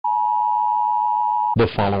The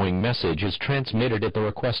following message is transmitted at the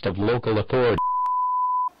request of local authorities.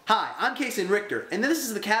 Hi, I'm Kason Richter, and this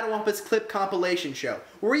is the Catawompus Clip compilation show,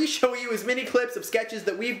 where we show you as many clips of sketches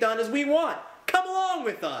that we've done as we want. Come along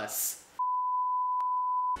with us!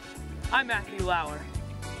 I'm Matthew Lauer,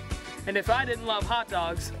 and if I didn't love hot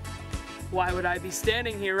dogs, why would I be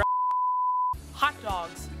standing here? Hot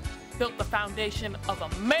dogs built the foundation of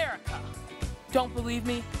America. Don't believe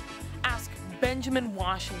me? Ask Benjamin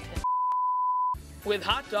Washington. With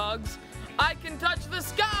hot dogs, I can touch the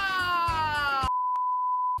sky!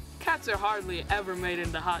 Cats are hardly ever made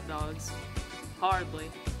into hot dogs.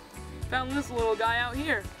 Hardly. Found this little guy out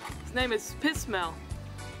here. His name is Pissmell.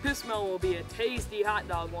 Pissmell will be a tasty hot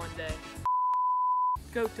dog one day.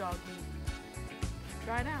 Goat dog meat.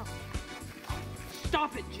 Try it out.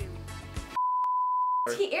 Stop it, Jimmy.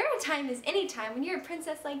 Tea time is any time when you're a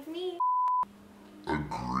princess like me.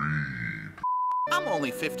 Agreed. I'm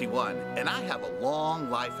only 51, and I have a long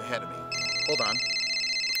life ahead of me. Hold on.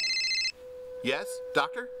 Yes,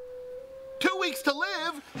 doctor? 2 weeks to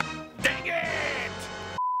live? Dang it!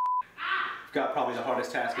 I've got probably the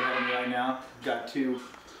hardest task ahead of me right now. I've got two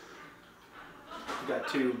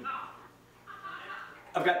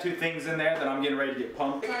things in there that I'm getting ready to get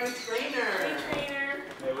pumped. Hi, trainer. Hey, trainer.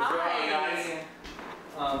 Hey, what's going on, guys?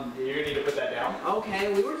 You're gonna need to put that down.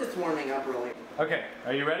 Okay, we were just warming up really. Okay,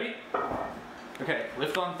 are you ready? Okay,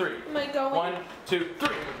 lift on 3. Am I going? 1, 2, 3.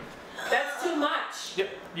 That's too much. Yep,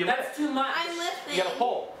 you That's lift. too much. I'm lifting. You gotta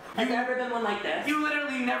pull. Has there ever been one like this? You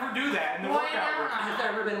literally never do that in the Why workout room. not? Has there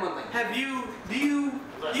ever been one like this?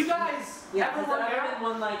 You guys Yeah, ever has work there ever out? been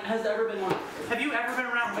one like, has there ever been one like this? Have you ever been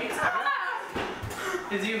around weights?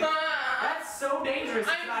 That's so dangerous,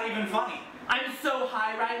 it's not even funny. I'm so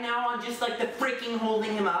high right now on just like the freaking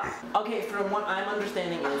holding him up. Okay, from what I'm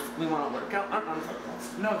understanding is we want to work out our arms like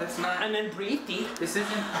this. No, that's not. And then breathe deep. This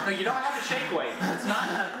isn't. No, you don't have a shake weight. It's not.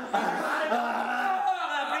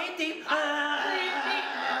 Breathe deep.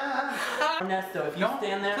 Ernesto, if you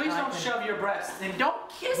stand there. Please don't shove your breasts and don't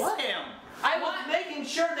kiss him. I was making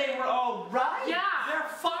sure they were all right. Yeah, they're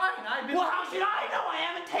fine. Well, how should I know? I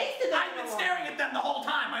haven't tasted them. I've been staring at them the whole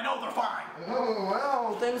time. I know they're fine. Oh,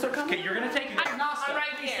 well, things are coming. Okay, you're gonna take a diagnostic. I'm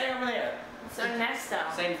right Please here. stay over there. It's Ernesto.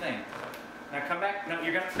 Same thing. Now come back. No,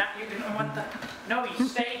 you're gonna. Not you. What the? No, you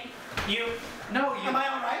stay. You. No, you. Am I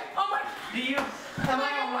all right? Oh my. Do you? Am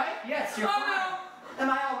I all right? Yes, you're fine. Am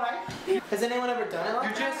I all right? Has anyone ever done it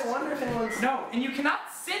like You're that? just. I wonder if anyone's... No, and you cannot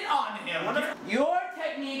sit on him. Your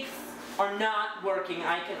techniques are not working,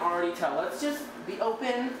 I can already tell. Let's just be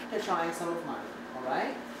open to trying some of mine,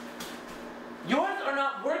 alright? Yours are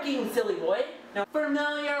not working, silly boy. Now,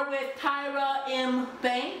 familiar with Tyra M.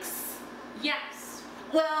 Banks? Yes.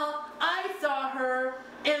 Well, I saw her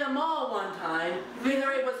in a mall one time.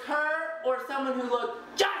 Either it was her or someone who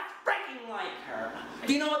looked just freaking like her.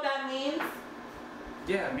 Do you know what that means?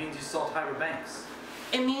 Yeah, it means you saw Tyra Banks.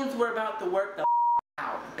 It means we're about to work the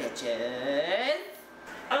out, bitches.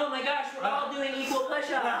 Oh my gosh, we're all doing equal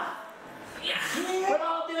push-ups. Yeah. We're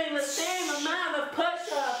all doing the same amount of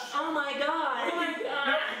push-ups. Oh my god. Oh my god.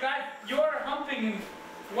 No, guys, you're humping.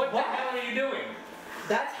 What the hell are you doing?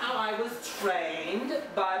 That's how I was trained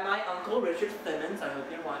by my Uncle Richard Simmons. I hope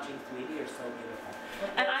you're watching, sweetie. You're so beautiful.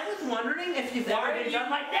 And I was wondering if you've ever been done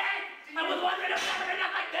like that. I was wondering if you've ever been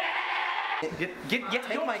done like that. Keep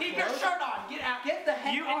your shirt on. Get out. Get the heck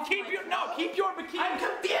off keep my your clothes. keep your bikini. I'm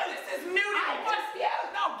confused. This is new to I'm me. confused.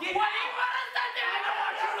 No, get What out. do you want us to do? I don't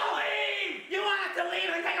want you to leave. You want us to leave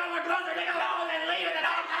and take off our clothes or take off our clothes and leave and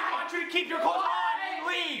I want you to keep your clothes on and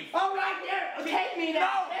leave. Oh, right there. Take me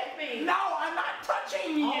now. Take me. No, I'm not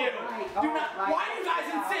touching you. Do not. Why do you guys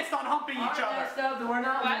insist on humping each other? We're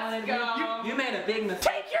not Let's go. You made a big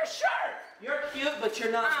mistake. Take your shirt. You're cute, but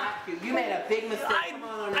you're not that cute. You made a big mistake. Come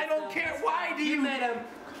on, I don't Ernesto. care. Why do you?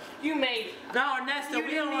 You made. No, Ernesto, You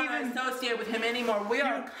we don't want didn't to associate with him anymore. We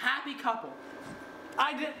are a happy couple.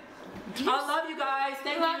 I did. I love you guys.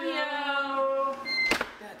 Thank you.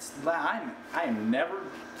 That's. I am never.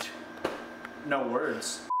 No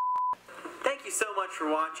words. Thank you so much for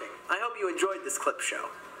watching. I hope you enjoyed this clip show.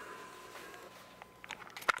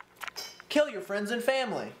 Kill your friends and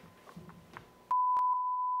family.